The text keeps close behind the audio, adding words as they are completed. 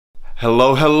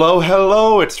Hello, hello,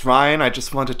 hello, it's Ryan. I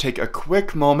just want to take a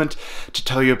quick moment to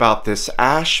tell you about this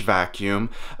Ash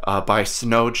vacuum by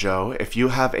Snow Joe. If you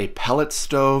have a pellet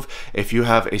stove, if you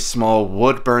have a small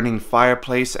wood-burning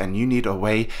fireplace and you need a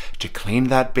way to clean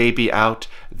that baby out,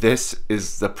 this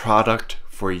is the product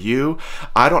for you.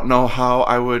 I don't know how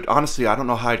honestly, I don't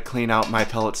know how I'd clean out my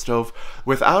pellet stove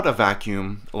without a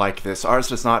vacuum like this. Ours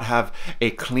does not have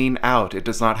a clean out. It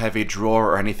does not have a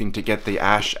drawer or anything to get the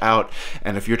ash out.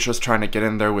 And if you're just trying to get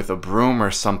in there with a broom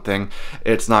or something,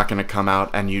 it's not going to come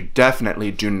out. And you definitely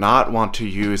do not want to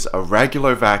use a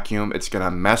regular vacuum. It's going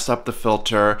to mess up the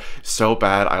filter so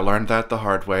bad. I learned that the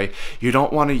hard way. You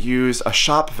don't want to use a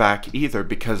shop vac either,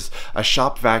 because a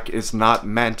shop vac is not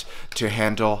meant to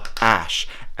handle ash.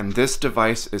 And this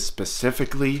device is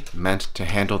specifically meant to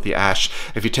handle the ash.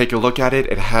 If you take a look at it,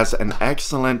 it has an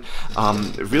excellent,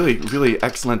 really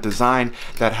excellent design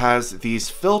that has these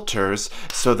filters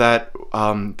so that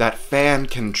that fan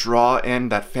can draw in,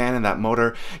 that fan and that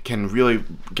motor can really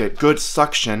get good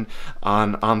suction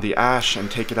on the ash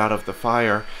and take it out of the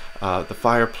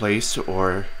fireplace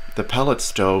or the pellet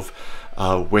stove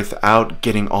without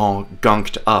getting all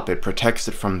gunked up. It protects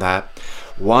it from that.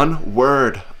 One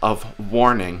word of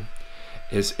warning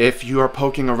is if you are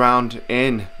poking around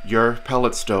in your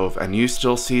pellet stove and you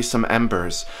still see some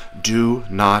embers, do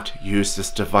not use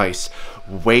this device.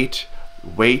 Wait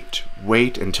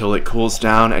until it cools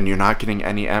down and you're not getting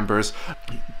any embers.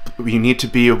 You need to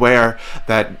be aware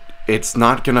that it's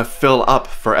not gonna fill up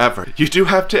forever. You do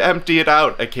have to empty it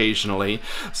out occasionally,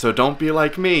 so don't be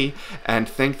like me and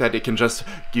think that you can just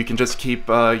keep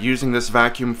using this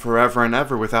vacuum forever and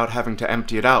ever without having to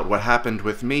empty it out. What happened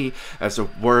with me, as a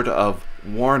word of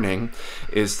warning,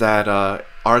 is that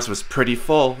ours was pretty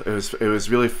full. It was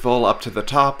really full up to the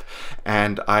top,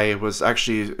 and I was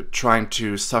actually trying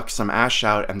to suck some ash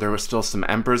out, and there was still some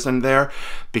embers in there.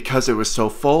 Because it was so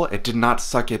full, it did not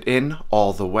suck it in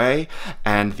all the way,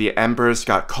 and the embers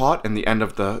got caught in the end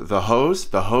of the hose.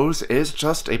 The hose is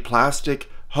just a plastic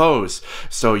hose,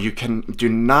 so you do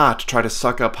not try to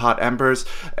suck up hot embers.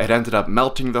 It ended up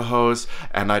melting the hose,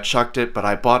 and I chucked it, but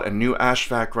I bought a new ash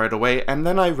vac right away, and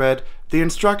then I read the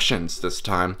instructions this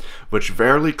time, which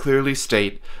very clearly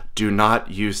state, do not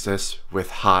use this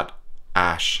with hot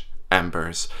ash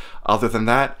embers. Other than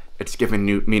that, it's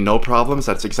given me no problems.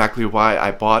 That's exactly why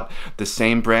I bought the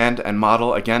same brand and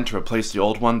model again to replace the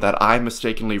old one that I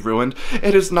mistakenly ruined.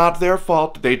 It is not their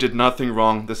fault. They did nothing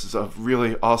wrong. This is a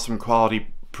really awesome quality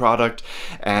product,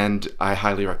 and I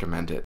highly recommend it.